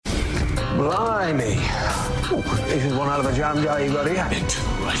Blimey. This is one out of a jam jar you got here.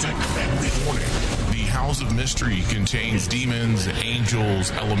 The House of Mystery contains demons, angels,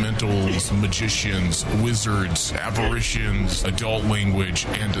 elementals, magicians, wizards, apparitions, adult language,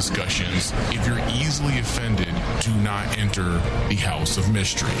 and discussions. If you're easily offended, do not enter the House of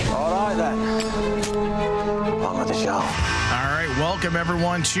Mystery. All right, then. On with the show. All right, welcome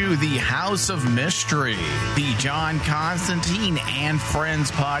everyone to the House of Mystery, the John Constantine and Friends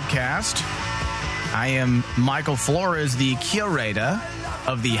podcast. I am Michael Flores, the curator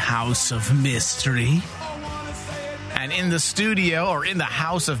of the House of Mystery. And in the studio, or in the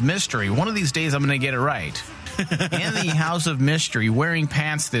House of Mystery, one of these days I'm going to get it right. In the House of Mystery, wearing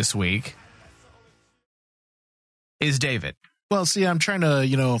pants this week, is David. Well, see, I'm trying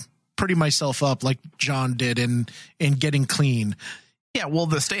to, pretty myself up like John did in getting clean. Yeah, well,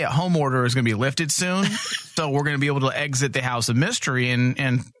 the stay-at-home order is going to be lifted soon, so we're going to be able to exit the House of Mystery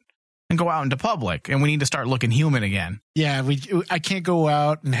and go out into public, and we need to start looking human again. Yeah, I can't go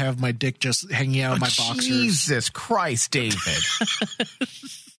out and have my dick just hanging out of my boxers. Jesus Christ, David.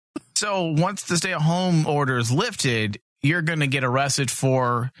 So once the stay-at-home order is lifted, you're going to get arrested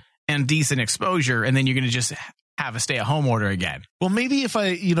for indecent exposure, and then you're going to just have a stay-at-home order again. Well, maybe if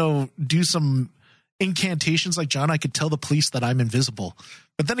I, do some incantations like John, I could tell the police that I'm invisible.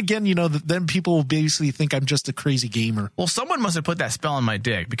 But then again, then people will basically think I'm just a crazy gamer. Well, someone must have put that spell on my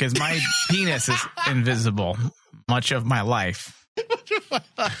dick because my penis is invisible much of my life.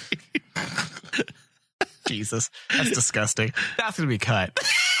 Jesus, that's disgusting. That's going to be cut.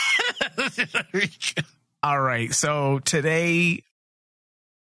 All right, so today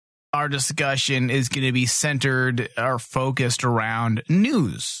our discussion is going to be centered or focused around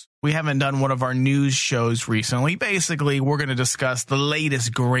news. We haven't done one of our news shows recently. Basically, we're going to discuss the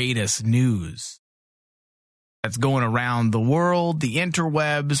latest, greatest news that's going around the world, the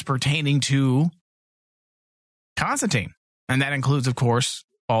interwebs pertaining to Constantine. And that includes, of course,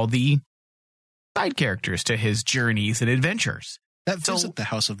 all the side characters to his journeys and adventures. That visit the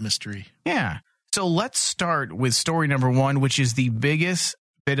House of Mystery. Yeah. So let's start with story number one, which is the biggest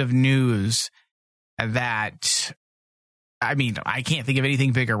bit of news that, I can't think of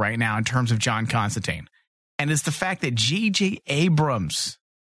anything bigger right now in terms of John Constantine. And it's the fact that J.J. Abrams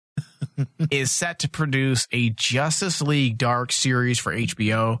is set to produce a Justice League Dark series for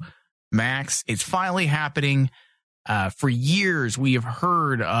HBO Max. It's finally happening. For years, we have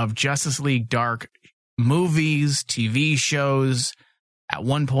heard of Justice League Dark movies, TV shows. At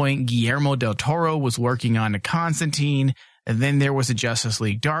one point, Guillermo del Toro was working on a Constantine. And then there was a Justice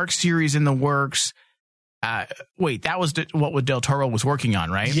League Dark series in the works. Wait, that was what Del Toro was working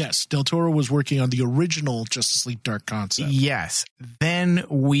on, right? Yes, Del Toro was working on the original Justice League Dark concept. Yes. Then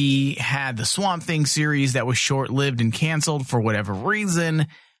we had the Swamp Thing series that was short-lived and canceled for whatever reason.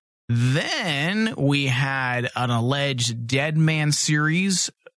 Then we had an alleged Dead Man series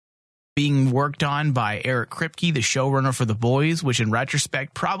being worked on by Eric Kripke, the showrunner for The Boys, which in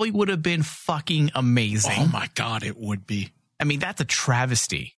retrospect probably would have been fucking amazing. Oh my God, it would be. That's a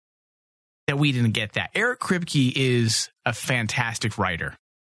travesty that we didn't get that. Eric Kripke is a fantastic writer.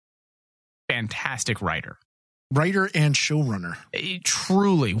 Fantastic writer. Writer and showrunner.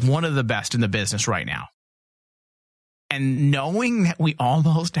 Truly one of the best in the business right now. And knowing that we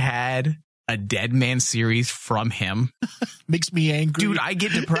almost had a Dead Man series from him makes me angry. Dude, I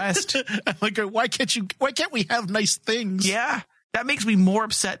get depressed. I'm like, why can't we have nice things? Yeah. That makes me more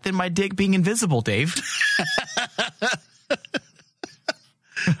upset than my dick being invisible, Dave.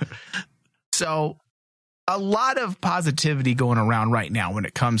 So a lot of positivity going around right now when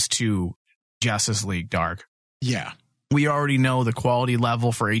it comes to Justice League Dark. Yeah. We already know the quality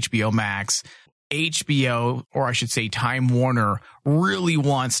level for HBO Max. HBO, or I should say Time Warner, really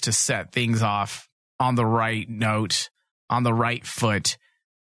wants to set things off on the right note, on the right foot.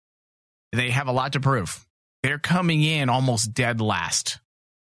 They have a lot to prove. They're coming in almost dead last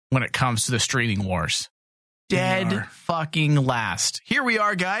when it comes to the streaming wars. Dead fucking last. Here we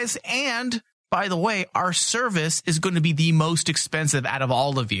are, guys. And by the way, our service is going to be the most expensive out of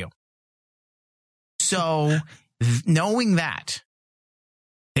all of you. So knowing that,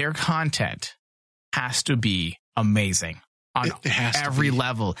 their content has to be amazing on every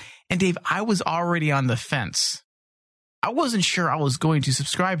level. And Dave, I was already on the fence. I wasn't sure I was going to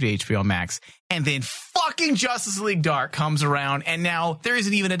subscribe to HBO Max. And then fucking Justice League Dark comes around, and now there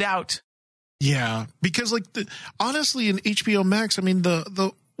isn't even a doubt. Yeah, because honestly, in HBO Max,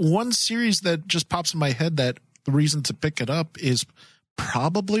 the one series that just pops in my head that the reason to pick it up is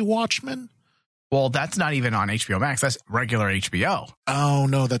probably Watchmen. Well, that's not even on HBO Max. That's regular HBO. Oh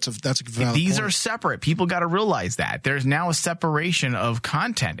no, that's a valid These point. are separate. People got to realize that there's now a separation of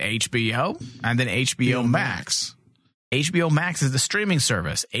content: HBO and then HBO Max. HBO Max is the streaming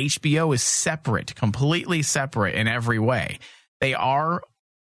service. HBO is separate, completely separate in every way. They are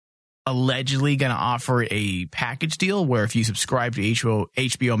allegedly going to offer a package deal where if you subscribe to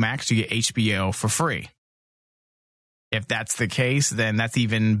HBO Max, you get HBO for free. If that's the case, then that's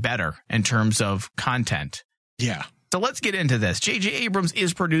even better in terms of content. Yeah. So let's get into this. J.J. Abrams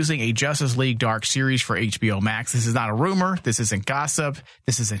is producing a Justice League Dark series for HBO Max. This is not a rumor. This isn't gossip.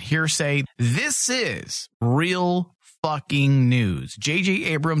 This isn't hearsay. This is real fucking news. J.J.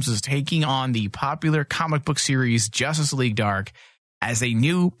 Abrams is taking on the popular comic book series Justice League Dark as a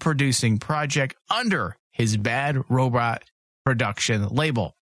new producing project under his Bad Robot production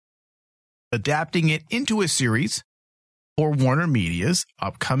label, adapting it into a series for Warner Media's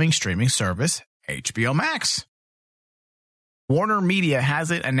upcoming streaming service, HBO Max. Warner Media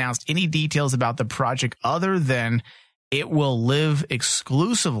hasn't announced any details about the project other than it will live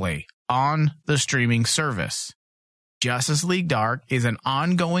exclusively on the streaming service. Justice League Dark is an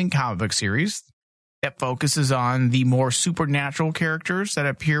ongoing comic book series that focuses on the more supernatural characters that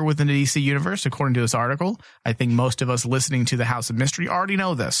appear within the DC universe, according to this article. I think most of us listening to the House of Mystery already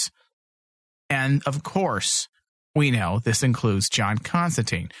know this. And of course, we know this includes John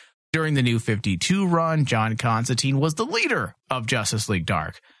Constantine. During the New 52 run, John Constantine was the leader of Justice League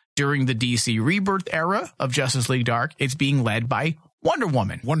Dark. During the DC Rebirth era of Justice League Dark, it's being led by Wonder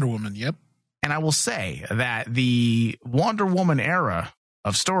Woman. Wonder Woman, yep. And I will say that the Wonder Woman era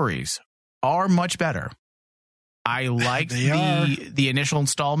of stories are much better. I like the initial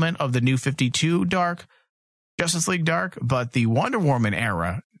installment of the New 52 Dark, Justice League Dark, but the Wonder Woman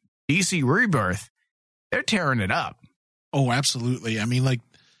era, DC Rebirth, they're tearing it up. Oh, absolutely. I mean, like,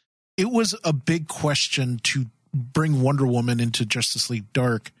 it was a big question to bring Wonder Woman into Justice League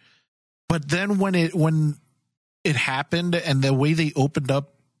Dark. But then when it happened and the way they opened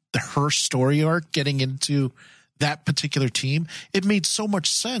up her story arc getting into that particular team, it made so much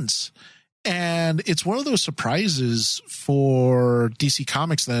sense. And it's one of those surprises for DC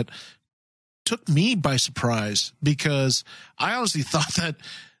Comics that took me by surprise, because I honestly thought that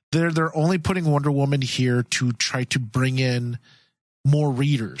they're only putting Wonder Woman here to try to bring in more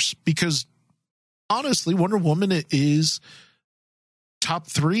readers, because honestly, Wonder Woman is top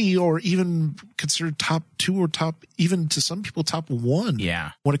 3 or even considered top 2 or top, even to some people, top 1.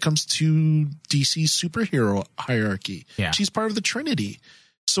 Yeah. When it comes to DC's superhero hierarchy. Yeah. She's part of the Trinity.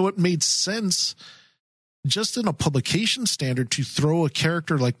 So it made sense just in a publication standard to throw a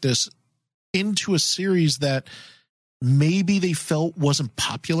character like this into a series that maybe they felt wasn't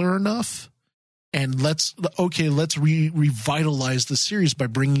popular enough. And let's revitalize the series by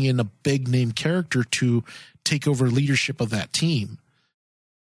bringing in a big name character to take over leadership of that team.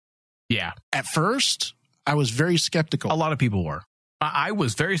 Yeah. At first, I was very skeptical. A lot of people were. I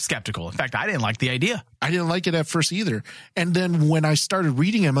was very skeptical. In fact, I didn't like the idea. I didn't like it at first either. And then when I started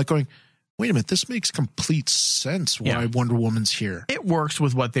reading it, I'm like going, wait a minute, this makes complete sense why Wonder Woman's here. It works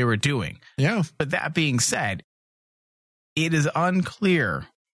with what they were doing. Yeah. But that being said, it is unclear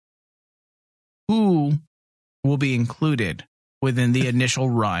who will be included within the initial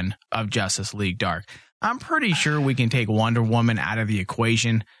run of Justice League Dark. I'm pretty sure we can take Wonder Woman out of the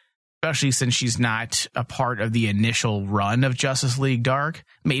equation, especially since she's not a part of the initial run of Justice League Dark.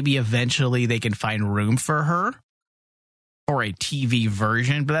 Maybe eventually they can find room for her for a TV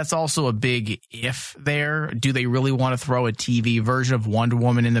version, but that's also a big if there. Do they really want to throw a TV version of Wonder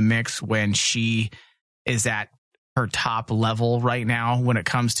Woman in the mix when she is at her top level right now when it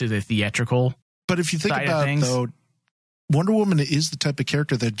comes to the theatrical? But if you think about it, though, Wonder Woman is the type of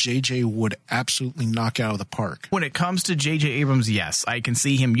character that JJ would absolutely knock out of the park. When it comes to JJ Abrams, yes, I can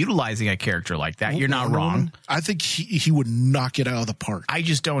see him utilizing a character like that. You're not wrong. I think he would knock it out of the park. I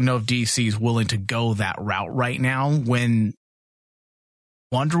just don't know if DC is willing to go that route right now when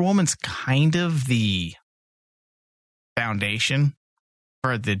Wonder Woman's kind of the foundation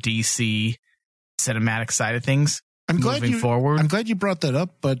for the DC cinematic side of things. I'm glad you brought that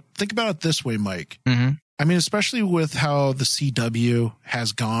up, but think about it this way, Mike. Mm-hmm. I mean, especially with how the CW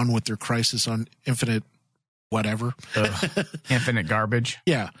has gone with their Crisis on Infinite whatever. Infinite garbage.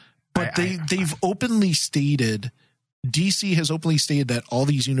 Yeah. But they've openly stated, DC has openly stated that all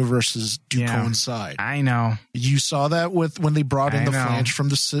these universes do coincide. I know. You saw that with when they brought in the Flash from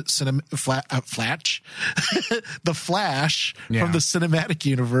the the Flash from the cinematic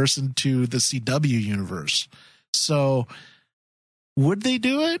universe into the CW universe. So would they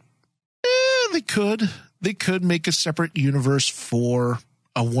do it? They could. They could make a separate universe for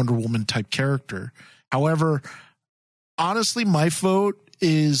a Wonder Woman type character. However, honestly, my vote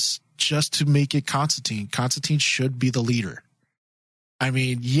is just to make it Constantine. Constantine should be the leader. I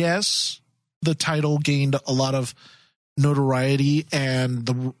mean, yes, the title gained a lot of notoriety, and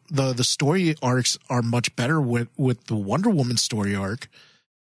the story arcs are much better with the Wonder Woman story arc.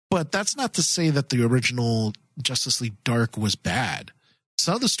 But that's not to say that the original Justice League Dark was bad.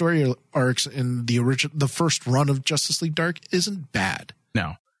 Some of the story arcs in the first run of Justice League Dark isn't bad.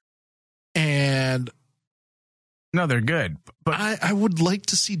 No. And no, they're good. But I would like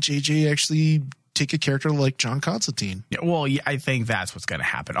to see JJ actually take a character like John Constantine. Yeah, well, I think that's what's going to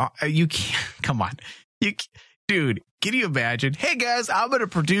happen. You can't, come on. Dude, can you imagine? Hey guys, I'm going to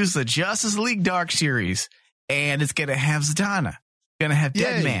produce the Justice League Dark series, and it's going to have Zatanna. It's going to have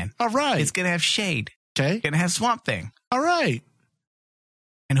Deadman. All right. It's going to have Shade. Okay. It's going to have Swamp Thing. All right.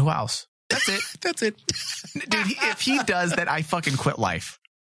 And who else? That's it. That's it. Dude, if he does that, I fucking quit life.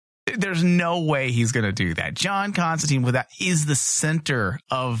 There's no way he's going to do that. John Constantine is the center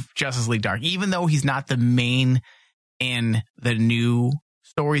of Justice League Dark, even though he's not the main in the new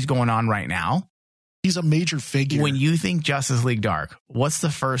stories going on right now. He's a major figure. When you think Justice League Dark, what's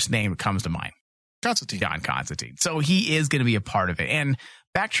the first name that comes to mind? Constantine. John Constantine. So he is going to be a part of it. And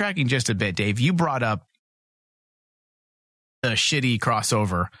backtracking just a bit, Dave, you brought up the shitty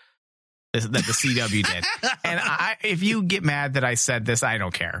crossover that the CW did. And if you get mad that I said this, I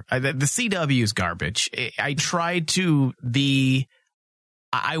don't care. The CW is garbage. I tried to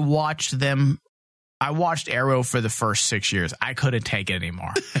I watched Arrow for the first 6 years. I couldn't take it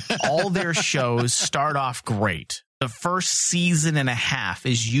anymore. All their shows start off great. The first season and a half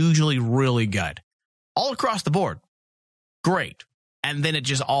is usually really good. All across the board. Great. And then it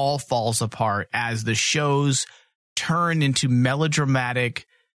just all falls apart as the shows turn into melodramatic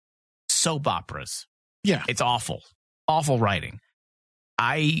soap operas. Yeah. It's awful. Awful writing.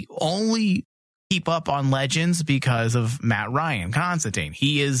 I only keep up on Legends because of Matt Ryan, Constantine.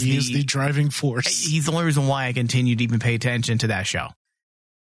 He is the driving force. He's the only reason why I continue to even pay attention to that show.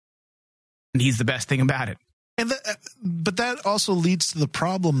 And he's the best thing about it. But that also leads to the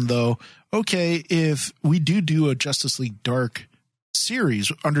problem, though. Okay, if we do a Justice League Dark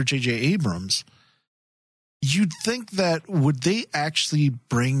series under J.J. Abrams, you'd think that would they actually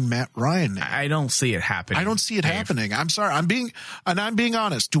bring Matt Ryan in? I don't see it happening. I don't see it happening. I'm sorry. I'm being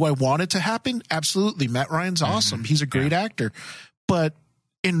honest. Do I want it to happen? Absolutely. Matt Ryan's awesome. He's a great actor. But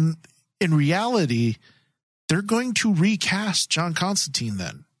in reality, they're going to recast John Constantine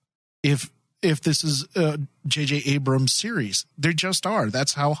then. If this is a J.J. Abrams series, they just are.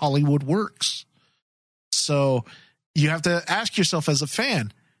 That's how Hollywood works. So you have to ask yourself as a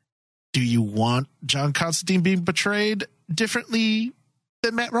fan, do you want John Constantine being portrayed differently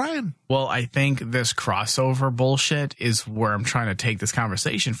than Matt Ryan? Well, I think this crossover bullshit is where I'm trying to take this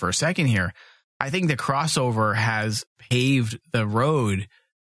conversation for a second here. I think the crossover has paved the road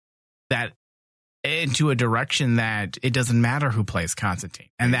that into a direction that it doesn't matter who plays Constantine.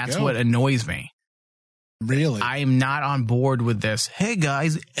 And that's what annoys me. Really? I am not on board with this. Hey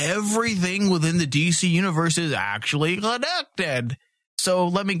guys, everything within the DC universe is actually connected. So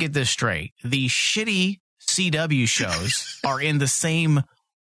let me get this straight. The shitty CW shows are in the same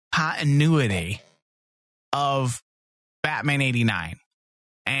continuity of Batman 89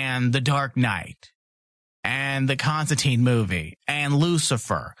 and The Dark Knight and the Constantine movie and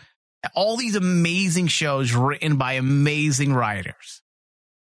Lucifer. All these amazing shows written by amazing writers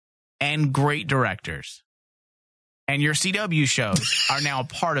and great directors. And your CW shows are now a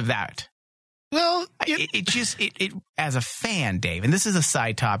part of that. Well, it as a fan, Dave, and this is a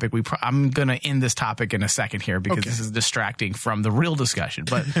side topic. I'm going to end this topic in a second here because this is distracting from the real discussion.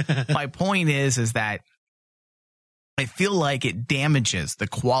 But my point is that I feel like it damages the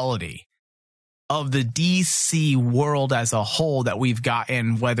quality of the DC world as a whole that we've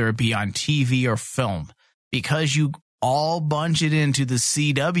gotten, whether it be on TV or film, because you all bunch it into the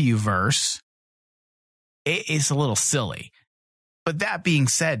CW verse. It's a little silly. But that being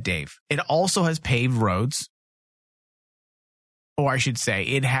said, Dave, it also has paved roads, or I should say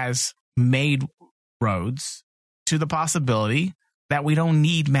it has made roads to the possibility that we don't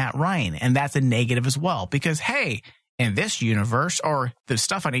need Matt Ryan. And that's a negative as well, because, hey, in this universe, or the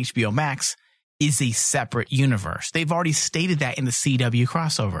stuff on HBO Max is a separate universe. They've already stated that in the CW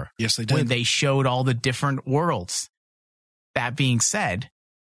crossover. Yes, they did. When they showed all the different worlds. That being said,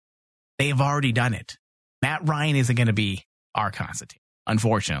 they've already done it. Matt Ryan isn't going to be our Constantine,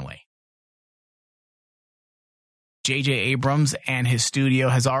 unfortunately. J.J. Abrams and his studio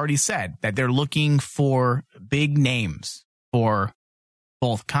has already said that they're looking for big names for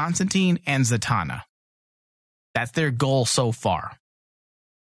both Constantine and Zatanna. That's their goal so far.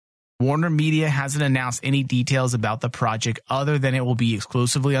 Warner Media hasn't announced any details about the project other than it will be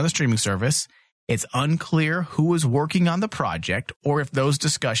exclusively on the streaming service. It's unclear who is working on the project or if those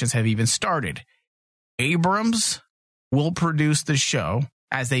discussions have even started. Abrams will produce the show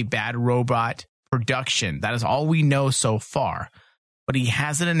as a Bad Robot production. That is all we know so far. But he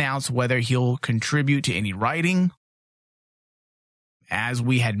hasn't announced whether he'll contribute to any writing. As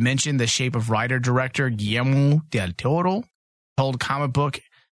we had mentioned, the Shape of writer-director Guillermo del Toro told Comic Book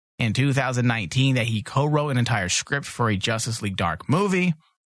in 2019 that he co-wrote an entire script for a Justice League Dark movie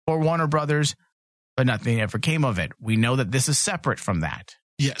for Warner Brothers, but nothing ever came of it. We know that this is separate from that.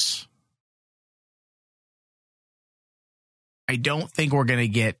 Yes. I don't think we're going to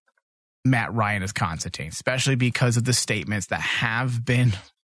get Matt Ryan as Constantine, especially because of the statements that have been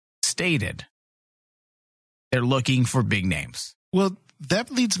stated. They're looking for big names. Well,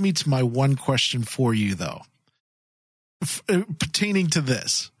 that leads me to my one question for you, though, pertaining to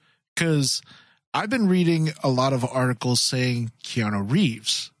this, because I've been reading a lot of articles saying Keanu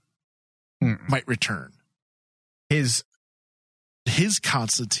Reeves might return. His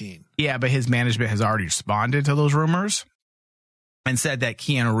Constantine. Yeah, but his management has already responded to those rumors and said that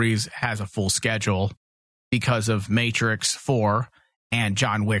Keanu Reeves has a full schedule because of Matrix 4 and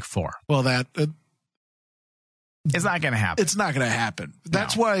John Wick 4. Well, that it's not going to happen. It's not going to happen.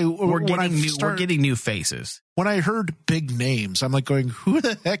 That's why we're getting new faces. When I heard big names, I'm like going, who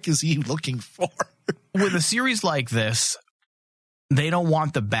the heck is he looking for? With a series like this, they don't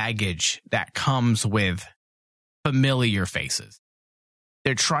want the baggage that comes with familiar faces.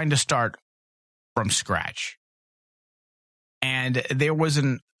 They're trying to start from scratch. And there was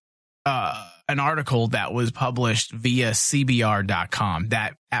an article that was published via CBR.com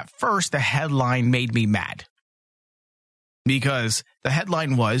that at first the headline made me mad. Because the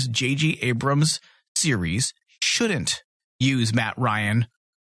headline was J.J. Abrams' series shouldn't use Matt Ryan.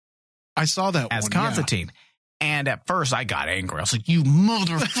 I saw that as one, Constantine. Yeah. And at first I got angry. I was like, you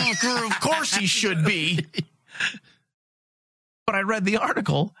motherfucker, of course he should be. But I read the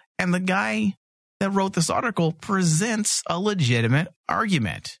article, and the guy that wrote this article presents a legitimate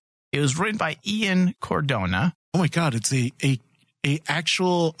argument. It was written by Ian Cordona. Oh my God, it's a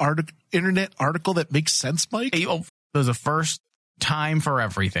actual internet article that makes sense, Mike? There's a first time for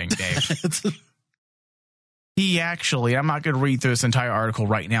everything, Dave. He actually, I'm not going to read through this entire article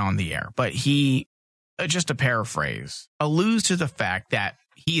right now on the air, but he, just to paraphrase, alludes to the fact that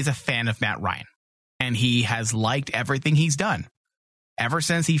he is a fan of Matt Ryan, and he has liked everything he's done ever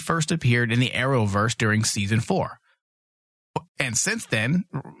since he first appeared in the Arrowverse during season 4. And since then,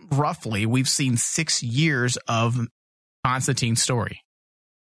 roughly, we've seen 6 years of Constantine's story.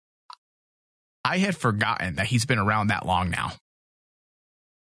 I had forgotten that he's been around that long now.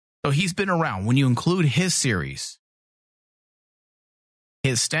 So he's been around. When you include his series,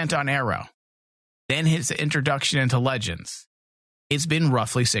 his stint on Arrow, then his introduction into Legends, it's been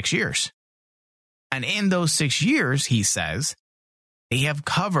roughly 6 years. And in those 6 years, he says, they have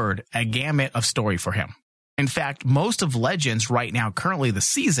covered a gamut of story for him. In fact, most of Legends right now, currently the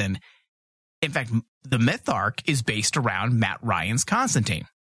season, in fact, the myth arc is based around Matt Ryan's Constantine.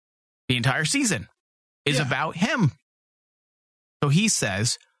 The entire season is about him. So he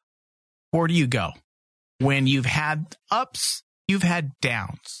says, where do you go? When you've had ups, you've had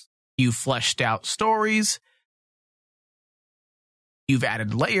downs. You've fleshed out stories. You've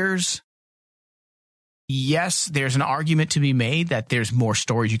added layers. Yes, there's an argument to be made that there's more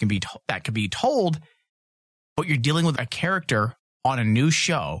stories that can be told, but you're dealing with a character on a new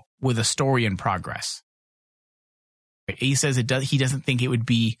show with a story in progress. He says he doesn't think it would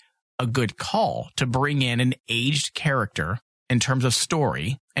be a good call to bring in an aged character in terms of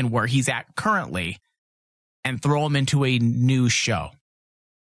story and where he's at currently and throw him into a new show.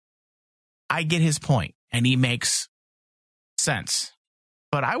 I get his point, and he makes sense.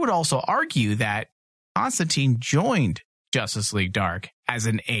 But I would also argue that Constantine joined Justice League Dark as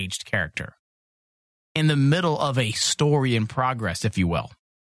an aged character in the middle of a story in progress, if you will.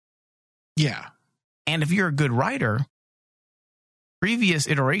 Yeah. And if you're a good writer, previous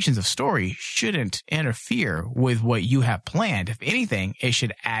iterations of story shouldn't interfere with what you have planned. If anything, it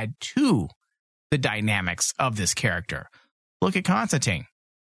should add to the dynamics of this character. Look at Constantine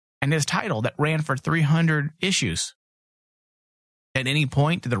and his title that ran for 300 issues. At any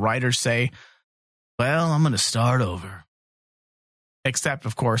point, did the writers say, well, I'm going to start over? Except,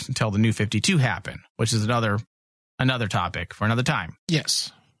 of course, until the New 52 happened, which is another topic for another time.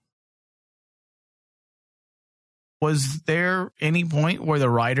 Yes. Was there any point where the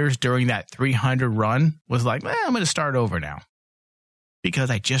writers during that 300 run was like, I'm going to start over now because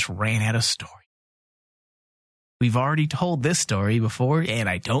I just ran out of story? We've already told this story before, and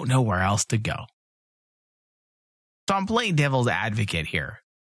I don't know where else to go. So I'm playing devil's advocate here.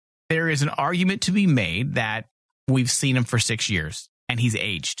 There is an argument to be made that we've seen him for 6 years, and he's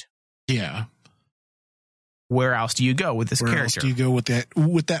aged. Yeah. Where else do you go with this character? Where else do you go with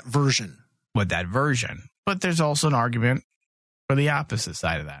that version? With that version. But there's also an argument for the opposite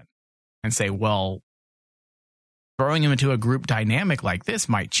side of that. And say, well, throwing him into a group dynamic like this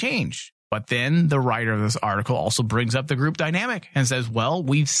might change. But then the writer of this article also brings up the group dynamic and says, well,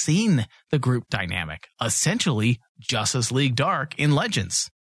 we've seen the group dynamic, essentially Justice League Dark in Legends.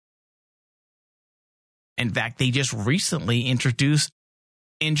 In fact, they just recently introduced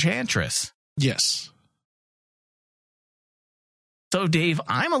Enchantress. Yes. So, Dave,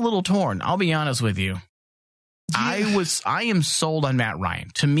 I'm a little torn. I'll be honest with you. Yeah. I am sold on Matt Ryan.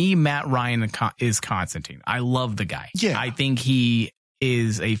 To me, Matt Ryan is Constantine. I love the guy. Yeah. I think he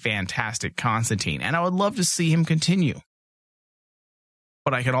is a fantastic Constantine, and I would love to see him continue.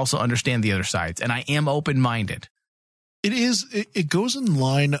 But I can also understand the other sides, and I am open-minded. It goes in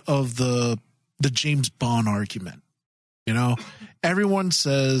line of the James Bond argument. You know, everyone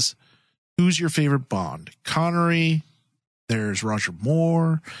says, who's your favorite Bond? Connery, there's Roger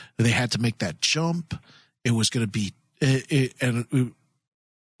Moore. They had to make that jump. It was going to be,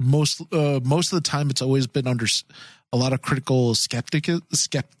 most of the time, it's always been under a lot of critical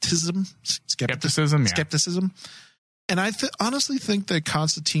skepticism. And I honestly think that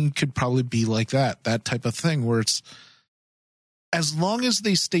Constantine could probably be like that type of thing, where it's, as long as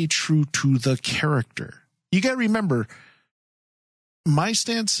they stay true to the character. You got to remember, my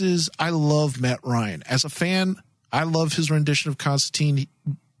stance is I love Matt Ryan. As a fan, I love his rendition of Constantine.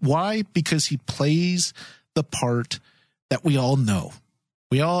 Why? Because he plays the part that we all know.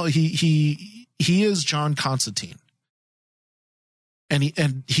 He is John Constantine.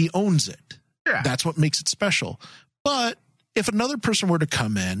 And he owns it. Yeah. That's what makes it special. But if another person were to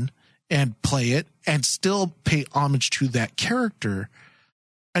come in and play it and still pay homage to that character,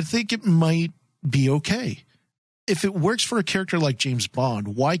 I think it might be okay. If it works for a character like James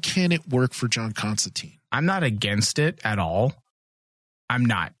Bond, why can't it work for John Constantine? I'm not against it at all. I'm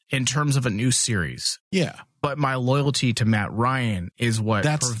not, in terms of a new series. Yeah. But my loyalty to Matt Ryan is what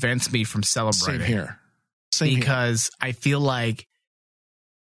prevents me from celebrating. Same here. Because I feel like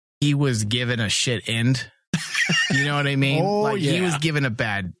he was given a shit end. You know what I mean? He was given a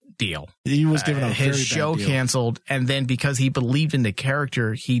bad deal. He was given his show canceled, and then because he believed in the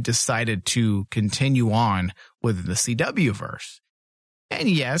character, he decided to continue on with the CW verse. And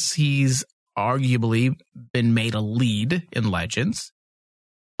yes, he's arguably been made a lead in Legends,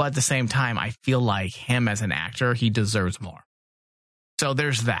 but at the same time, I feel like him as an actor, he deserves more. So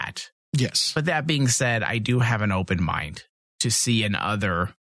there's that. Yes. But that being said, I do have an open mind to see another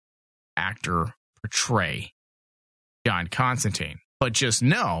actor portray John Constantine. But just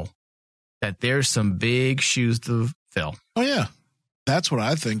know that there's some big shoes to fill. Oh, yeah. That's what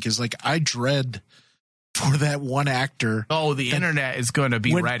I think is like, I dread for that one actor. Oh, the internet is going to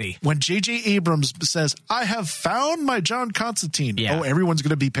be ready. When J.J. Abrams says, I have found my John Constantine. Yeah. Oh, everyone's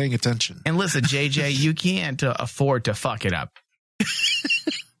going to be paying attention. And listen, J.J., you can't afford to fuck it up.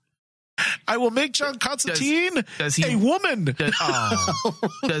 I will make John Constantine a woman.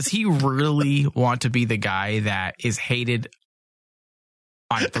 Does he really want to be the guy that is hated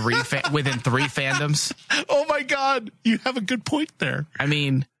on within 3 fandoms? Oh my God, you have a good point there. I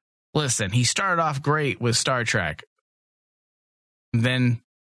mean, listen, he started off great with Star Trek. Then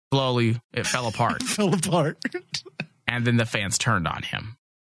slowly it fell apart. And then the fans turned on him.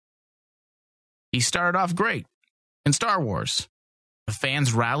 He started off great in Star Wars. The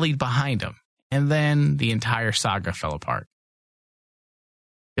fans rallied behind him, and then the entire saga fell apart.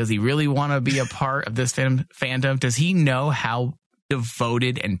 Does he really want to be a part of this fandom? Does he know how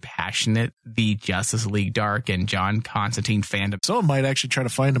devoted and passionate the Justice League Dark and John Constantine fandom? Someone might actually try to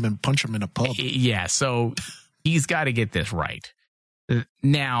find him and punch him in a pub. Yeah, so he's got to get this right.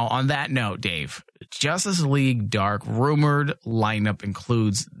 Now, on that note, Dave, Justice League Dark rumored lineup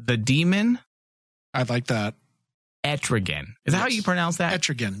includes the Demon. I like that. Etrigan. Is that how you pronounce that?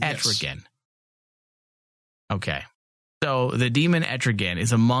 Etrigan. Etrigan. Yes. Okay. So the Demon Etrigan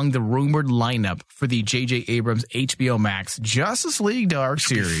is among the rumored lineup for the J.J. Abrams HBO Max Justice League Dark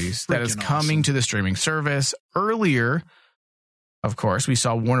series that is coming to the streaming service. Earlier, of course, we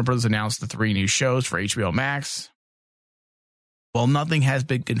saw Warner Bros. Announce the 3 new shows for HBO Max. While nothing has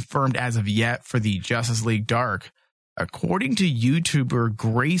been confirmed as of yet for the Justice League Dark, according to YouTuber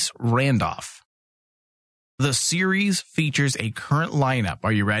Grace Randolph, the series features a current lineup.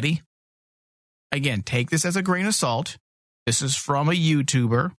 Are you ready? Again, take this as a grain of salt. This is from a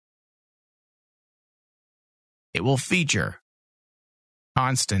YouTuber. It will feature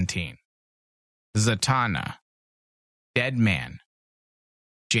Constantine, Zatanna, Deadman,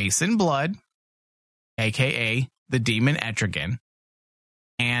 Jason Blood, a.k.a. the Demon Etrigan,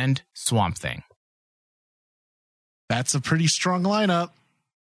 and Swamp Thing. That's a pretty strong lineup.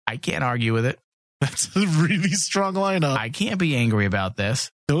 I can't argue with it. That's a really strong lineup. I can't be angry about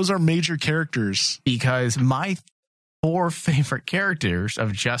this. Those are major characters. Because my 4 favorite characters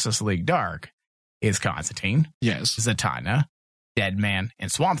of Justice League Dark is Constantine, Yes. Zatanna, Deadman,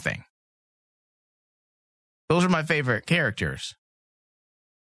 and Swamp Thing. Those are my favorite characters.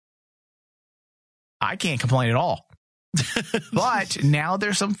 I can't complain at all. But now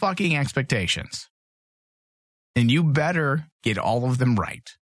there's some fucking expectations. And you better get all of them right.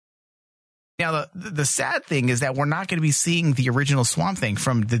 Now, the sad thing is that we're not going to be seeing the original Swamp Thing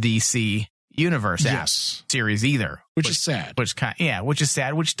from the DC Universe app series either. Which is sad. Which is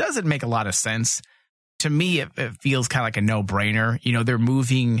sad, which doesn't make a lot of sense. To me, it feels kind of like a no-brainer. You know, they're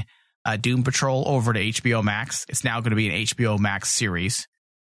moving Doom Patrol over to HBO Max. It's now going to be an HBO Max series.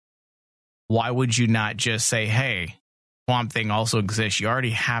 Why would you not just say, hey, Swamp Thing also exists? You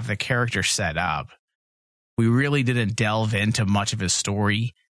already have the character set up. We really didn't delve into much of his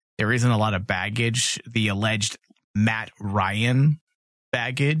story. There isn't a lot of baggage. The alleged Matt Ryan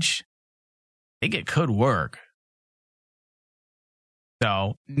baggage, I think it could work.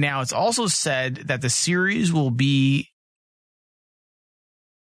 So now it's also said that the series will be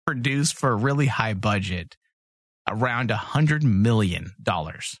produced for a really high budget, around $100 million.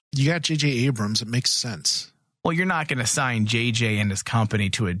 You got J.J. Abrams. It makes sense. Well, you're not going to sign J.J. and his company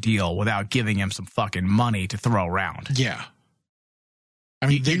to a deal without giving him some fucking money to throw around. Yeah. I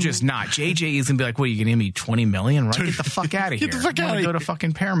mean, you're just not. JJ is going to be like, what, are you going to give me $20 million? Right? Get the fuck out of here. Get the fuck out of here. Go to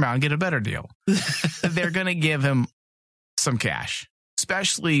fucking Paramount and get a better deal. They're going to give him some cash,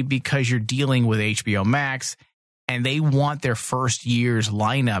 especially because you're dealing with HBO Max and they want their first year's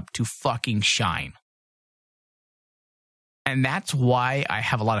lineup to fucking shine. And that's why I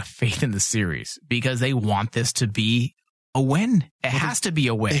have a lot of faith in the series, because they want this to be a win. It has to be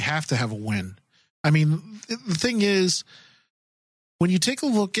a win. They have to have a win. I mean, the thing is, when you take a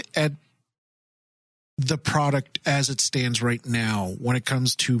look at the product as it stands right now, when it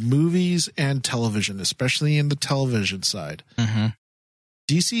comes to movies and television, especially in the television side,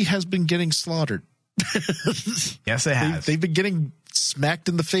 DC has been getting slaughtered. Yes, it has. They've been getting smacked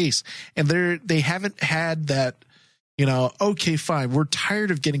in the face, and they haven't had that, you know, okay, fine, we're tired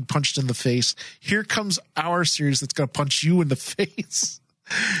of getting punched in the face. Here comes our series that's going to punch you in the face.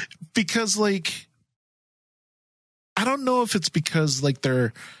 Because, like, I don't know if it's because, like,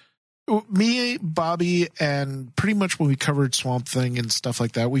 me, Bobby, and pretty much when we covered Swamp Thing and stuff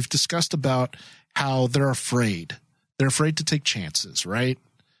like that, we've discussed about how they're afraid. They're afraid to take chances, right?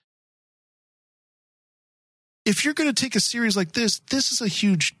 If you're going to take a series like this is a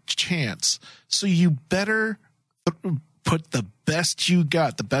huge chance. So you better put the best you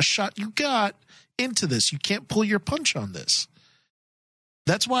got, the best shot you got into this. You can't pull your punch on this.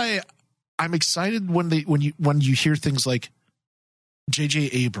 That's why I'm excited when you hear things like J.J.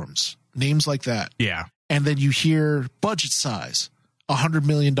 Abrams, names like that. Yeah. And then you hear budget size, $100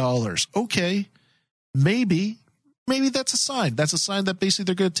 million. Okay, maybe that's a sign. That's a sign that basically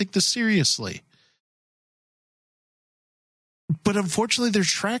they're going to take this seriously. But unfortunately, their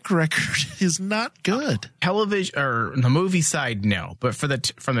track record is not good. Television or the movie side, no. But from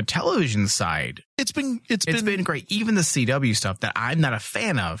the television side, it's been great. Even the CW stuff that I'm not a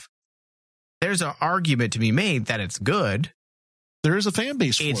fan of, there's an argument to be made that it's good. There is a fan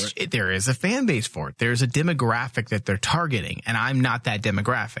base for it. There is a fan base for it. There's a demographic that they're targeting, and I'm not that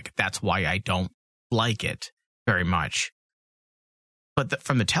demographic. That's why I don't like it very much. But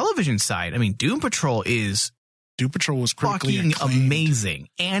from the television side, I mean, Doom Patrol was critically fucking acclaimed. Amazing,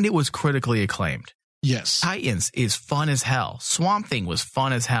 and it was critically acclaimed. Yes. Titans is fun as hell. Swamp Thing was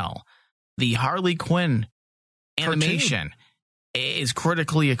fun as hell. The Harley Quinn animation is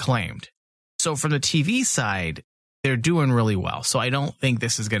critically acclaimed. So from the TV side, they're doing really well. So I don't think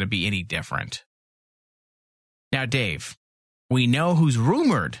this is going to be any different. Now, Dave, we know who's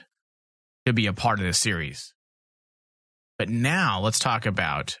rumored to be a part of this series. But now let's talk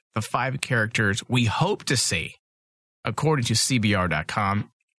about the 5 characters we hope to see, according to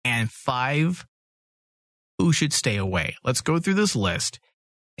CBR.com, and 5 who should stay away. Let's go through this list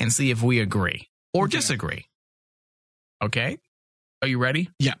and see if we agree or disagree. Okay? Are you ready?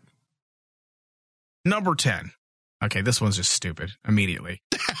 Yeah. Number 10. Okay, this one's just stupid immediately.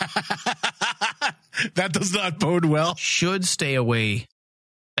 That does not bode well. Should stay away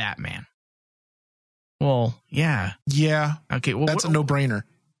Batman. Well, yeah. Yeah. Okay, well, that's a no-brainer.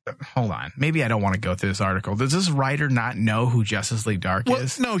 hold on. Maybe I don't want to go through this article. Does this writer not know who Justice League Dark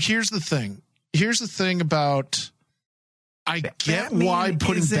is? No, here's the thing. Here's the thing about, I get Batman why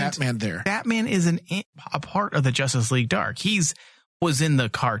putting isn't- Batman there. Batman isn't a part of the Justice League Dark. Was in the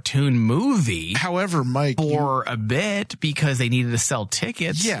cartoon movie However, Mike, for a bit because they needed to sell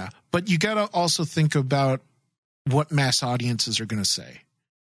tickets. yeah, but you got to also think about what mass audiences are going to say.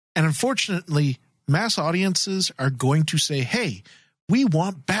 And unfortunately, mass audiences are going to say, hey, we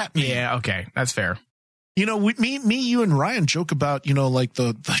want Batman. Yeah, okay. That's fair. You know, me, you and Ryan joke about, you know, like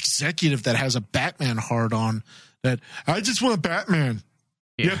the executive that has a Batman hard on that. I just want Batman.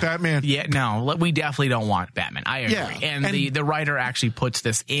 Yeah, Batman. Yeah, no, we definitely don't want Batman. I agree. Yeah, and and- the writer actually puts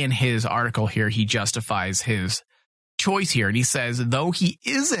this in his article here. He justifies his choice here. And he says, though he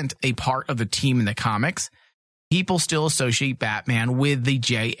isn't a part of the team in the comics, people still associate Batman with the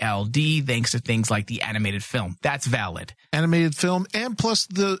JLD thanks to things like the animated film. That's valid. Animated film, and plus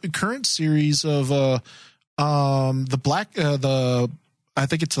the current series of the Black, I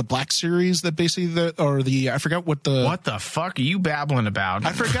think it's the Black series that basically I forgot what the. What the fuck are you babbling about?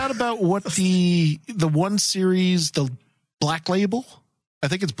 I forgot about what the one series, the Black Label. I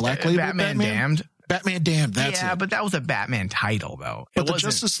think it's Black Label. Batman Damned. Batman Damned. That's yeah, it. but that was a Batman title, though. But the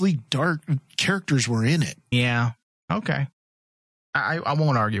Justice League Dark characters were in it. Yeah. Okay. I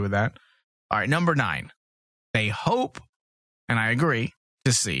won't argue with that. All right. Number 9. They hope, and I agree,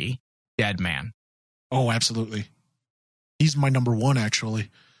 to see Deadman. Oh, absolutely. He's my number 1, actually.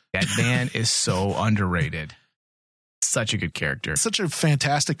 Deadman is so underrated. Such a good character. Such a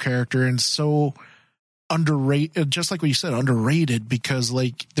fantastic character and so underrated, just like what you said, underrated, because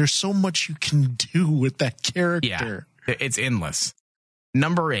like there's so much you can do with that character. Yeah, it's endless.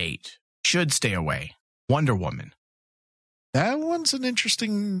 Number 8, should stay away. Wonder Woman. That one's an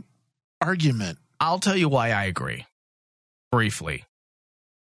interesting argument. I'll tell you why I agree. Briefly.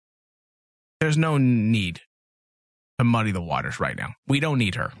 There's no need to muddy the waters right now. We don't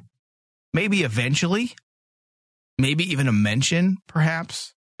need her. Maybe eventually, maybe even a mention,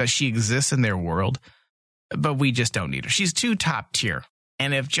 perhaps, that she exists in their world, but we just don't need her. She's too top tier.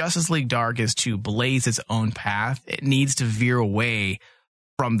 And if Justice League Dark is to blaze its own path, it needs to veer away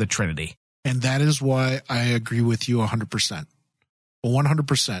from the Trinity. And that is why I agree with you 100%.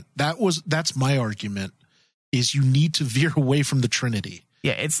 100%. That's my argument, is you need to veer away from the Trinity.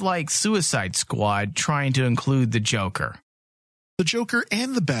 Yeah, it's like Suicide Squad trying to include the Joker. The Joker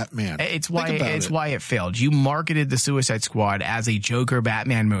and the Batman. It's why it failed. You marketed the Suicide Squad as a Joker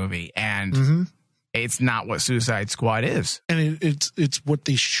Batman movie, and it's not what Suicide Squad is. And it's what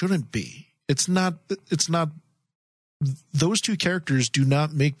they shouldn't be. It's not. Those two characters do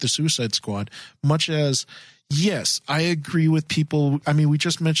not make the Suicide Squad. Much as, yes, I agree with people. I mean, we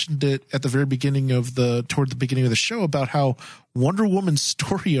just mentioned it at the very beginning toward the beginning of the show about how Wonder Woman's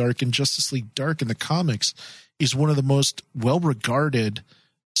story arc in Justice League Dark in the comics is one of the most well-regarded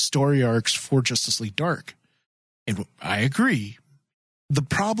story arcs for Justice League Dark. And I agree. The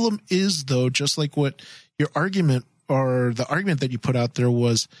problem is, though, just like what your argument or the argument that you put out there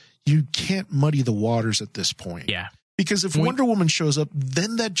was, you can't muddy the waters at this point. Yeah. Because if Wonder Woman shows up,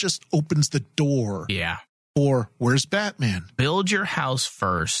 then that just opens the door. Yeah. For where's Batman? Build your house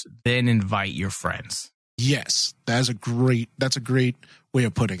first, then invite your friends. Yes, that's a great way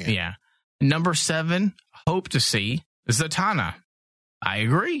of putting it. Yeah. Number 7, hope to see Zatanna. I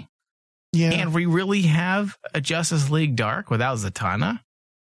agree. Yeah. Can we really have a Justice League Dark without Zatanna?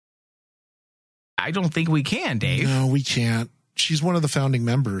 I don't think we can, Dave. No, we can't. She's one of the founding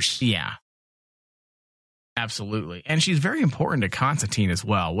members. Yeah. Absolutely. And she's very important to Constantine as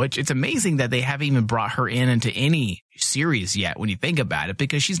well, which it's amazing that they haven't even brought her into any series yet when you think about it,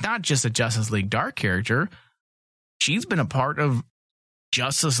 because she's not just a Justice League Dark character. She's been a part of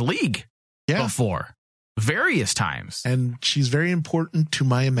Justice League before various times. And she's very important to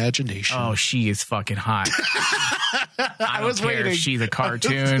my imagination. Oh, she is fucking hot. I was waiting. If she's a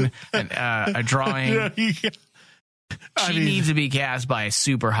cartoon, a drawing. She needs to be cast by a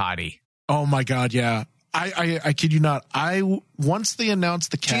super hottie. Oh my God, yeah. I kid you not. Once they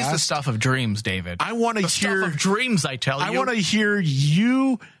announced the cast, she's the stuff of dreams, David. I want to hear stuff of dreams. I tell you, I want to hear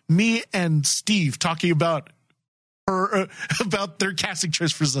you, me, and Steve talking about her about their casting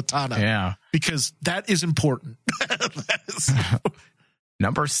choice for Zatanna. Yeah, because that is important.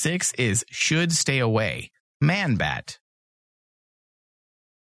 Number 6 is should stay away. Man-Bat.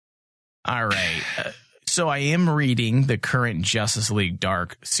 All right. So I am reading the current Justice League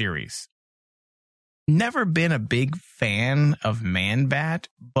Dark series. Never been a big fan of Man-Bat,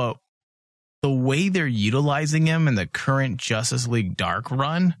 but the way they're utilizing him in the current Justice League Dark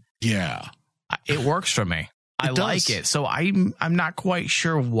run, yeah, it works for me. I like it. So I'm not quite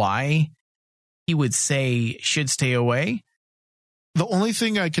sure why he would say should stay away. The only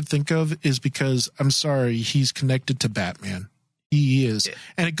thing I could think of is because, I'm sorry, he's connected to Batman. He is.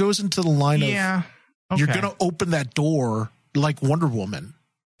 And it goes into the line of, you're going to open that door like Wonder Woman.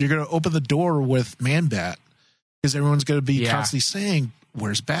 You're going to open the door with Man-Bat because everyone's going to be constantly saying,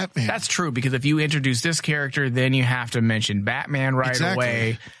 where's Batman? That's true, because if you introduce this character, then you have to mention Batman right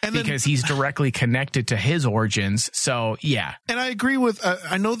away, and because he's directly connected to his origins. So, yeah. And I agree with,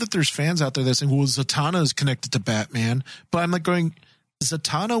 I know that there's fans out there that saying, well, Zatanna is connected to Batman, but I'm like going,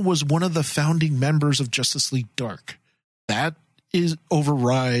 Zatanna was one of the founding members of Justice League Dark. That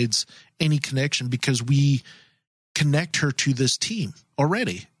overrides any connection because we connect her to this team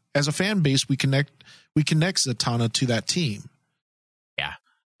already. As a fan base, we connect Zatanna to that team. Yeah.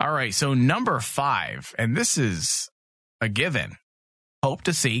 All right. So number 5, and this is a given. Hope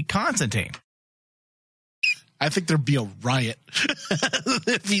to see Constantine. I think there'd be a riot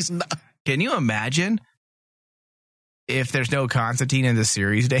if he's not. Can you imagine if there's no Constantine in the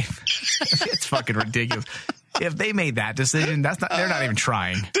series, Dave? It's fucking ridiculous. If they made that decision, they're not even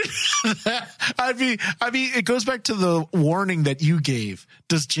trying. I mean, it goes back to the warning that you gave.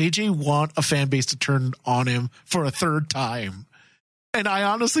 Does JJ want a fan base to turn on him for a third time? And I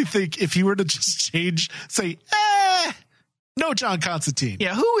honestly think if he were to just say, no John Constantine.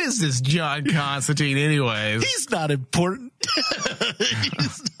 Yeah, who is this John Constantine anyways? He's not important.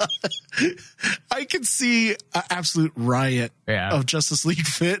 I can see an absolute riot of Justice League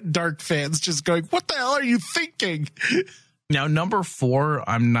Dark fans just going, what the hell are you thinking? Now, number 4,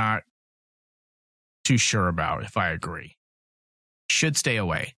 I'm not too sure about if I agree. Should stay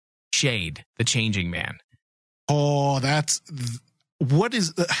away. Shade, the Changing Man. Oh, what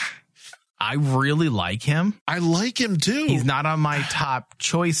is... I really like him. I like him too. He's not on my top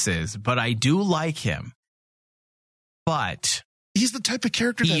choices, but I do like him. But he's the type of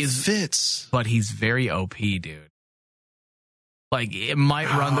character that fits. But he's very OP, dude. Like, it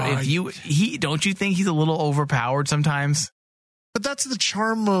might run don't you think he's a little overpowered sometimes? But that's the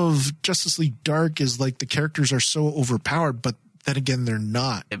charm of Justice League Dark, is like the characters are so overpowered, but then again, they're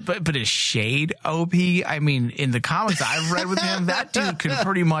not. But is Shade OP? I mean, in the comics I've read with him, that dude can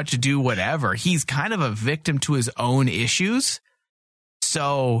pretty much do whatever. He's kind of a victim to his own issues.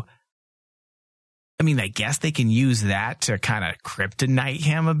 So, I mean, I guess they can use that to kind of kryptonite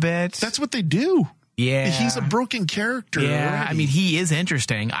him a bit. That's what they do. Yeah. He's a broken character. Yeah. Already. I mean, he is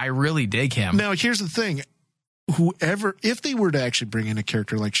interesting. I really dig him. Now, here's the thing. If they were to actually bring in a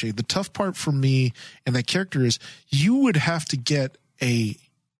character like Shade, the tough part for me and that character is you would have to get a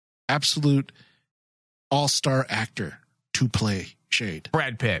absolute all-star actor to play Shade.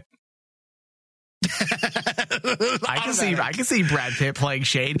 Brad Pitt. I can see Brad Pitt playing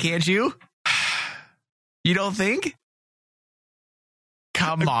Shade, can't you? You don't think?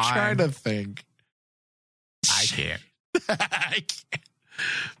 Come on. I'm trying to think. I can't. I can't.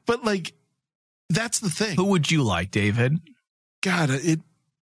 But like, that's the thing. Who would you like, David? God,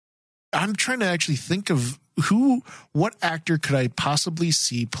 I'm trying to actually think of what actor could I possibly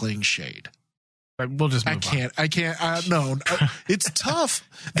see playing Shade? We'll just move on. I can't. No, it's tough.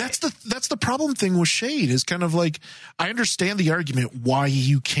 That's the problem thing with Shade is kind of like, I understand the argument why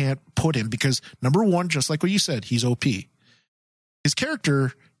you can't put him, because number one, just like what you said, he's OP. His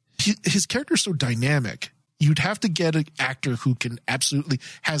character is so dynamic. You'd have to get an actor who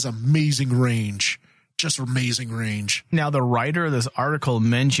has amazing range, just amazing range. Now, the writer of this article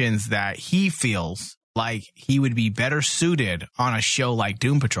mentions that he feels like he would be better suited on a show like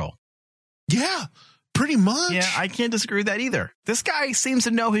Doom Patrol. Yeah, pretty much. Yeah, I can't disagree with that either. This guy seems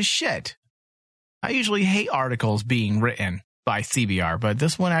to know his shit. I usually hate articles being written by CBR, but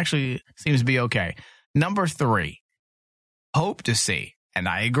this one actually seems to be okay. Number 3, hope to see, and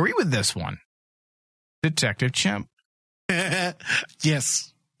I agree with this one, Detective Chimp.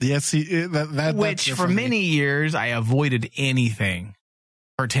 Yes. Which for many years I avoided anything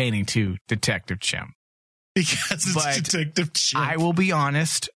pertaining to Detective Chimp. Because it's Detective Chimp. I will be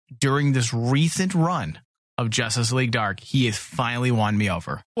honest, during this recent run of Justice League Dark, he has finally won me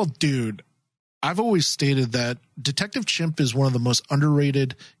over. Well, dude, I've always stated that Detective Chimp is one of the most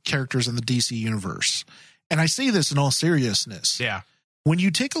underrated characters in the DC universe. And I say this in all seriousness. Yeah. When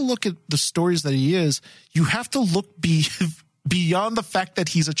you take a look at the stories that he is, you have to look beyond the fact that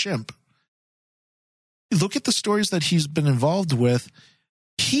he's a chimp. Look at the stories that he's been involved with.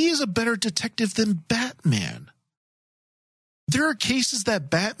 He is a better detective than Batman. There are cases that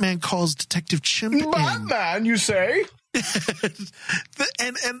Batman calls Detective Chimp Batman, you say?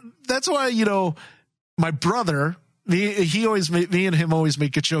 and that's why, my brother, me and him always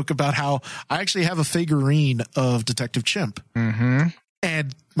make a joke about how I actually have a figurine of Detective Chimp. Mm-hmm.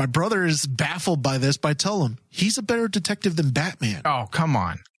 And my brother is baffled by this, but I tell him he's a better detective than Batman. Oh, come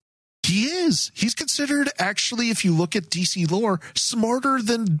on. He is. He's considered, actually, if you look at DC lore, smarter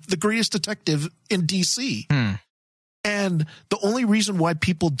than the greatest detective in DC. And the only reason why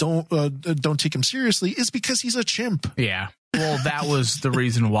people don't take him seriously is because he's a chimp. Yeah. Well, that was the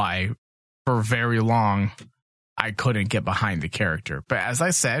reason why for very long I couldn't get behind the character. But as I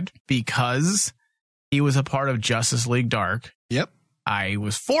said, because he was a part of Justice League Dark, Yep. I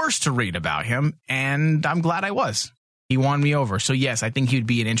was forced to read about him, and I'm glad I was. He won me over. So yes, I think he would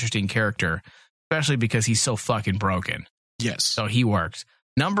be an interesting character, especially because he's so fucking broken. Yes. So he works.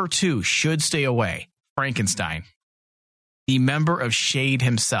 Number 2 should stay away. Frankenstein, the member of SHADE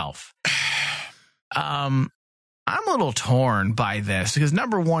himself. I'm a little torn by this because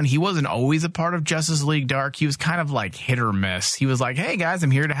number 1, he wasn't always a part of Justice League Dark. He was kind of like hit or miss. He was like, hey guys,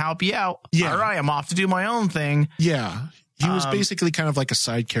 I'm here to help you out. Yeah. All right, I'm off to do my own thing. Yeah. He was basically kind of like a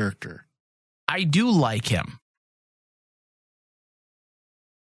side character. I do like him.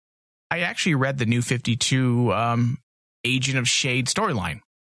 I actually read the New 52 Agent of SHADE storyline.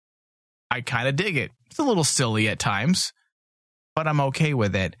 I kind of dig it. It's a little silly at times, but I'm okay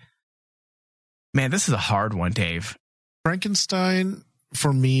with it. Man, this is a hard one, Dave. Frankenstein,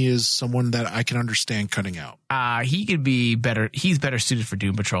 for me, is someone that I can understand cutting out. He could be better. He's better suited for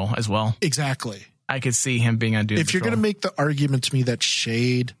Doom Patrol as well. Exactly. I could see him being on Doom Patrol. If you're going to make the argument to me that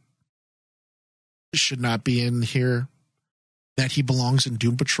SHADE should not be in here, that he belongs in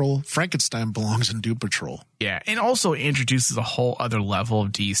Doom Patrol, Frankenstein belongs in Doom Patrol. Yeah, and also introduces a whole other level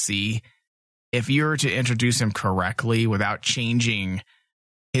of DC. If you were to introduce him correctly without changing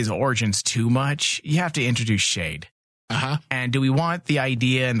his origins too much, you have to introduce SHADE. Uh-huh. And do we want the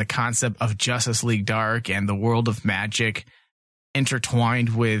idea and the concept of Justice League Dark and the world of magic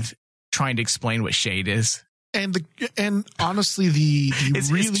intertwined with trying to explain what SHADE is? And honestly,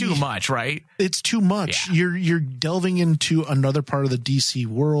 it's too much, right? It's too much. Yeah. You're delving into another part of the DC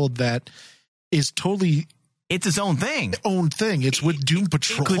world that is totally it's its own thing. It's with Doom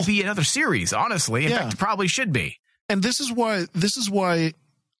Patrol. It could be another series, honestly. In fact, it probably should be. And this is why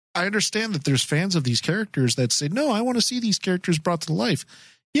I understand that there's fans of these characters that say, no, I want to see these characters brought to life.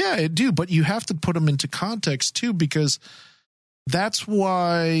 Yeah, I do. But you have to put them into context too, because that's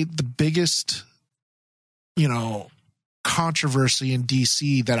why the biggest, controversy in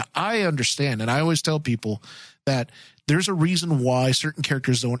DC that I understand. And I always tell people that there's a reason why certain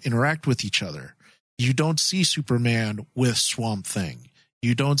characters don't interact with each other. You don't see Superman with Swamp Thing.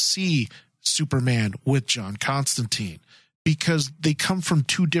 You don't see Superman with John Constantine, because they come from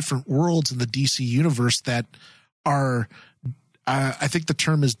two different worlds in the DC universe that are, I think the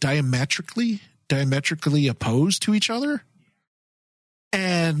term is diametrically opposed to each other.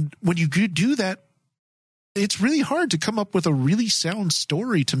 And when you do that, it's really hard to come up with a really sound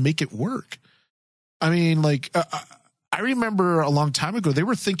story to make it work. I mean, I remember a long time ago, they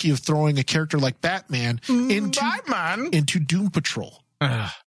were thinking of throwing a character like Batman into Doom Patrol.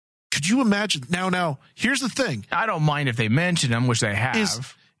 Could you imagine? Now, here's the thing. I don't mind if they mention him, which they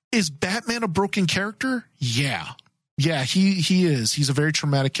have. Is Batman a broken character? Yeah. Yeah, he is. He's a very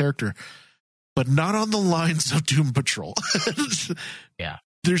traumatic character, but not on the lines of Doom Patrol. Yeah.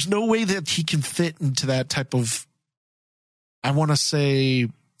 There's no way that he can fit into that type of, I want to say,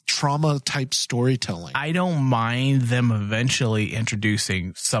 trauma type storytelling. I don't mind them eventually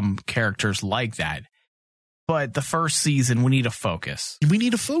introducing some characters like that. But the first season, we need to focus. We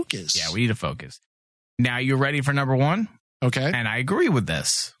need to focus. Yeah, we need to focus. Now, you ready for number 1? Okay. And I agree with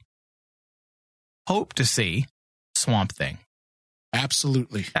this. Hope to see Swamp Thing.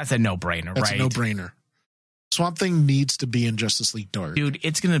 Absolutely. That's a no-brainer, right? That's a no-brainer. Swamp Thing needs to be in Justice League Dark. Dude,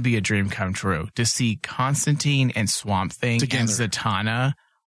 it's going to be a dream come true to see Constantine and Swamp Thing together. And Zatanna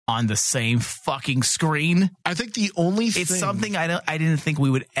on the same fucking screen. I think the only thing... It's something I didn't think we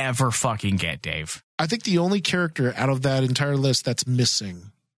would ever fucking get, Dave. I think the only character out of that entire list that's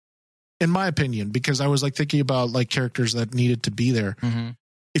missing, in my opinion, because I was thinking about characters that needed to be there. Mm-hmm.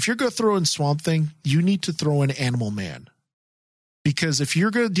 If you're going to throw in Swamp Thing, you need to throw in Animal Man. Because if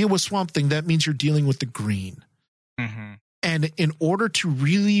you're going to deal with Swamp Thing, that means you're dealing with the green. Mm-hmm. And in order to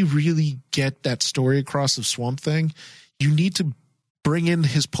really, really get that story across of Swamp Thing, you need to bring in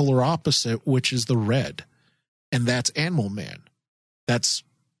his polar opposite, which is the red. And that's Animal Man. That's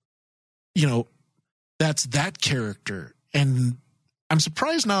that character. And I'm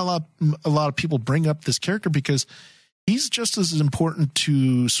surprised not a lot of people bring up this character, because he's just as important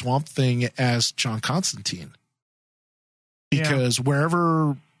to Swamp Thing as John Constantine. Because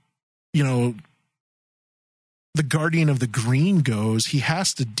wherever, the Guardian of the Green goes, he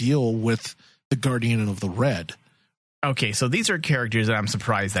has to deal with the Guardian of the Red. Okay, so these are characters that I'm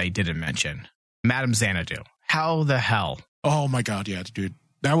surprised I didn't mention. Madame Xanadu. How the hell? Oh my God, yeah, dude.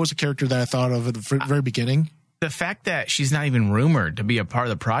 That was a character that I thought of at the very beginning. The fact that she's not even rumored to be a part of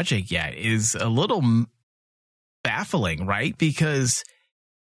the project yet is a little baffling, right? Because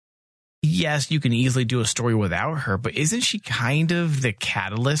yes, you can easily do a story without her, but isn't she kind of the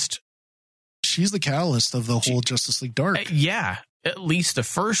catalyst? She's the catalyst of the whole Justice League Dark. Yeah, at least the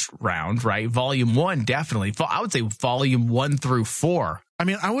first round, right? Volume 1, definitely. I would say volume 1 through 4. I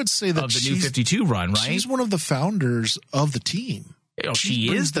mean, I would say that of the New 52 run, right? She's one of the founders of the team. Oh,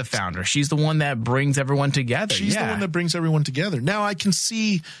 she is the founder. She's the one that brings everyone together. She's the one that brings everyone together. Now I can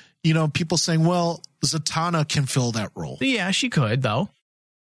see, people saying, well, Zatanna can fill that role. Yeah, she could, though.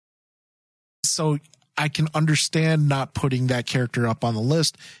 So I can understand not putting that character up on the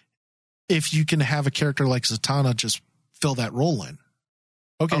list if you can have a character like Zatanna just fill that role in.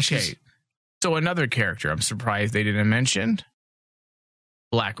 Okay. So another character I'm surprised they didn't mention,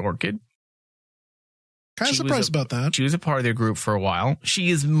 Black Orchid. Kind of surprised about that. She was a part of their group for a while.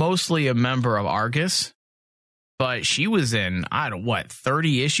 She is mostly a member of Argus, but she was in,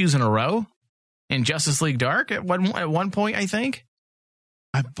 30 issues in a row in Justice League Dark at one point, I think?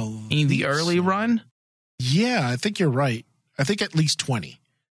 I believe in the early run? Yeah, I think you're right. I think at least 20.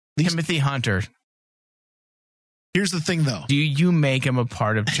 Timothy Hunter. Here's the thing, though. Do you make him a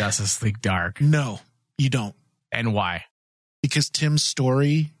part of Justice League Dark? No, you don't. And why? Because Tim's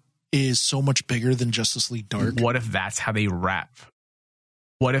story is so much bigger than Justice League Dark. What if that's how they wrap?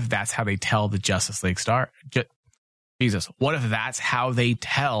 What if that's how they tell the Justice League what if that's how they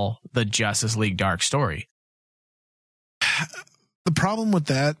tell the Justice League Dark story? The problem with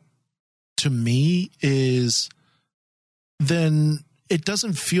that, to me, is then it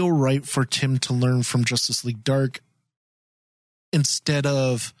doesn't feel right for Tim to learn from Justice League Dark instead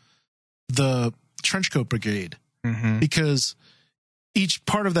of the Trenchcoat Brigade. Mm-hmm. Because each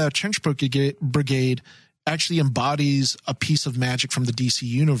part of that Trenchcoat Brigade actually embodies a piece of magic from the DC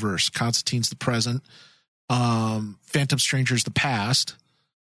universe. Constantine's the present. Phantom Stranger's the past.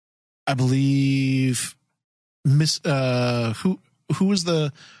 I believe who was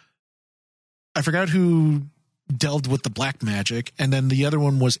the, I forgot who delved with the black magic, and then the other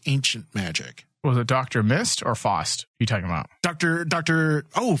one was ancient magic. Was it Dr. Mist or Faust you talking about? Dr.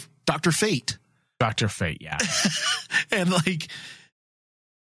 Fate. Dr. Fate, yeah. And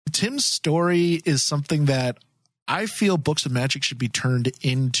Tim's story is something that I feel Books of Magic should be turned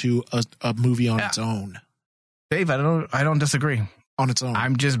into a movie on its own. Dave, I don't disagree. On its own.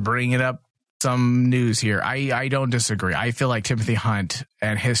 I'm just bringing up some news here. I don't disagree. I feel like Timothy Hunt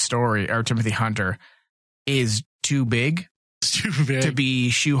and his story, or Timothy Hunter, is too big to be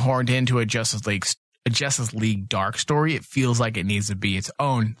shoehorned into a Justice League Dark story. It feels like it needs to be its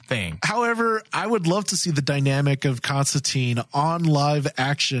own thing. However, I would love to see the dynamic of Constantine on live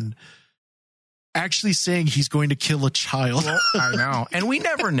action actually saying he's going to kill a child. Well, I know. And we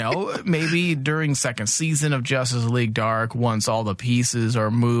never know. Maybe during second season of Justice League Dark, once all the pieces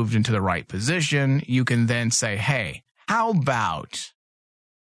are moved into the right position, you can then say, hey, how about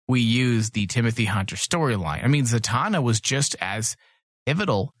we use the Timothy Hunter storyline? I mean, Zatanna was just as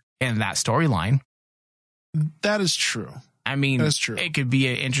pivotal in that storyline. That is true. I mean, that's true. It could be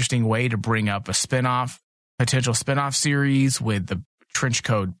an interesting way to bring up a potential spinoff series with the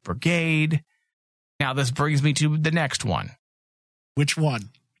Trenchcoat Brigade. Now, this brings me to the next one. Which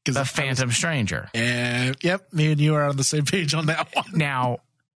one? The Phantom Stranger. Yep, me and you are on the same page on that one. Now,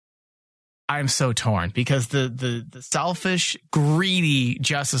 I'm so torn because the selfish, greedy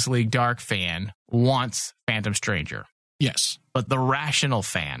Justice League Dark fan wants Phantom Stranger. Yes. But the rational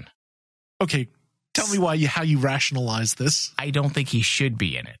fan. Okay, tell me how you rationalize this. I don't think he should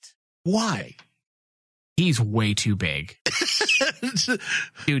be in it. Why? He's way too big.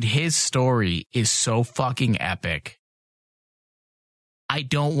 Dude, his story is so fucking epic. I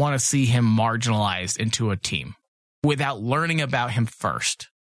don't want to see him marginalized into a team without learning about him first.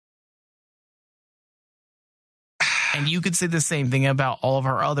 And you could say the same thing about all of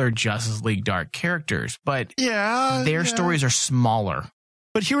our other Justice League Dark characters, but their stories are smaller.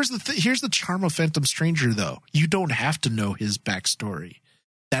 But here's the charm of Phantom Stranger, though. You don't have to know his backstory.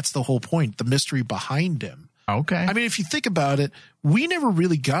 That's the whole point, the mystery behind him. Okay. I mean, if you think about it, we never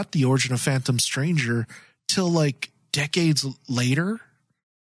really got the origin of Phantom Stranger till decades later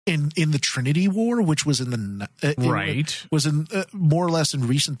in the Trinity War, which was in more or less in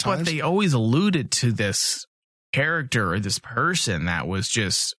recent times. But they always alluded to this character or this person that was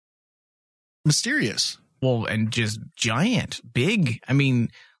just mysterious. Well, and just giant, big. I mean,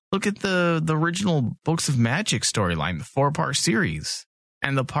 Look at the original Books of Magic storyline, the 4-part series,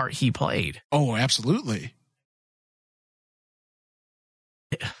 and the part he played. Oh, absolutely.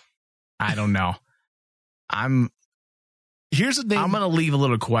 I don't know. Here's a name. I'm going to leave a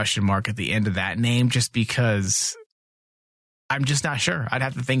little question mark at the end of that name just because I'm just not sure. I'd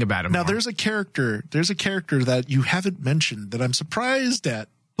have to think about him. Now, more. there's a character that you haven't mentioned that I'm surprised at.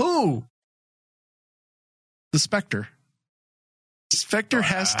 Who? The Spectre. Spectre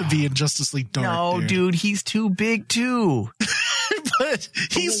has to be in Justice League Dark. No, dude, he's too big too. But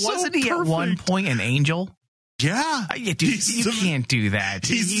wasn't he at one point an angel? Yeah. Yeah, dude, you can't do that.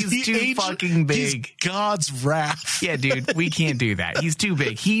 He's too angel, fucking big. He's God's wrath. Yeah, dude, we can't do that. He's too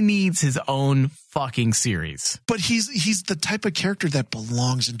big. He needs his own fucking series. But he's the type of character that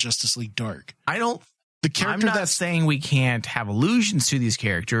belongs in Justice League Dark. I'm character not saying we can't have allusions to these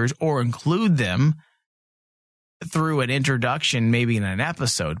characters or include them through an introduction, maybe in an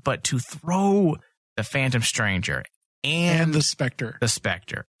episode, but to throw the Phantom Stranger and the Spectre,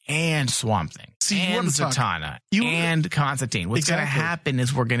 and Swamp Thing, and Zatanna, and Constantine. What's going to happen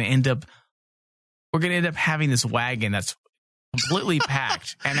is we're going to end up having this wagon that's completely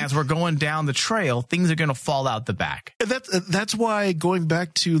packed, and as we're going down the trail, things are going to fall out the back. That's why going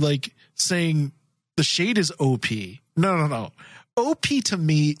back to like saying the Shade is OP. No. OP to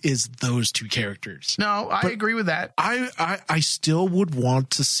me is those two characters. No, I agree with that. I still would want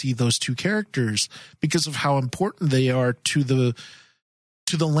to see those two characters because of how important they are to the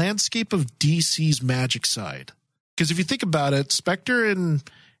landscape of DC's magic side. Because if you think about it, Spectre and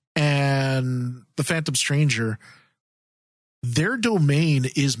the Phantom Stranger, their domain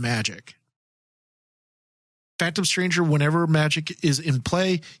is magic. Phantom Stranger, whenever magic is in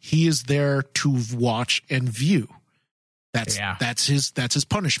play, he is there to watch and view. That's his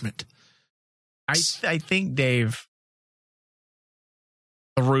punishment. I think, Dave,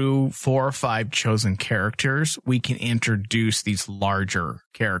 through 4 or 5 chosen characters, we can introduce these larger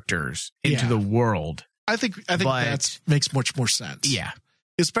characters into the world. I think that makes much more sense. Yeah.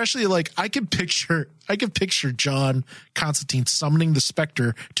 Especially like I can picture John Constantine summoning the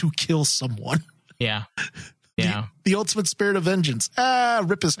Spectre to kill someone. Yeah. Yeah. The ultimate spirit of vengeance.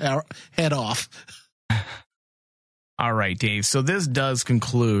 Rip his head off. All right, Dave. So this does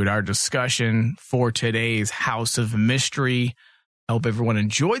conclude our discussion for today's House of Mystery. I hope everyone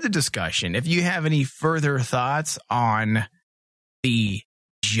enjoyed the discussion. If you have any further thoughts on the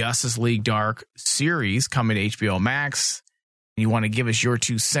Justice League Dark series coming to HBO Max, and you want to give us your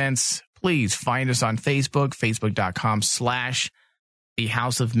 2 cents, please find us on Facebook, facebook.com/The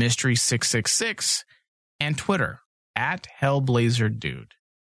House of Mystery 666, and Twitter @HellblazerDude.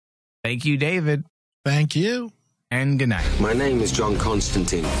 Thank you, David. Thank you. And good night. My name is John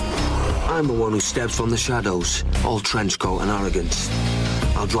Constantine. I'm the one who steps from the shadows, all trench coat and arrogance.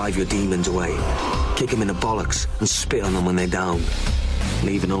 I'll drive your demons away, kick them in the bollocks and spit on them when they're down,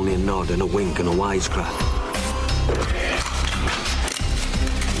 leaving only a nod and a wink and a wisecrack.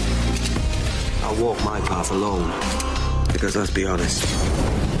 I'll walk my path alone, because let's be honest,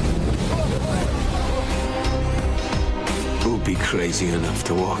 who'd be crazy enough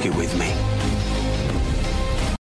to walk it with me?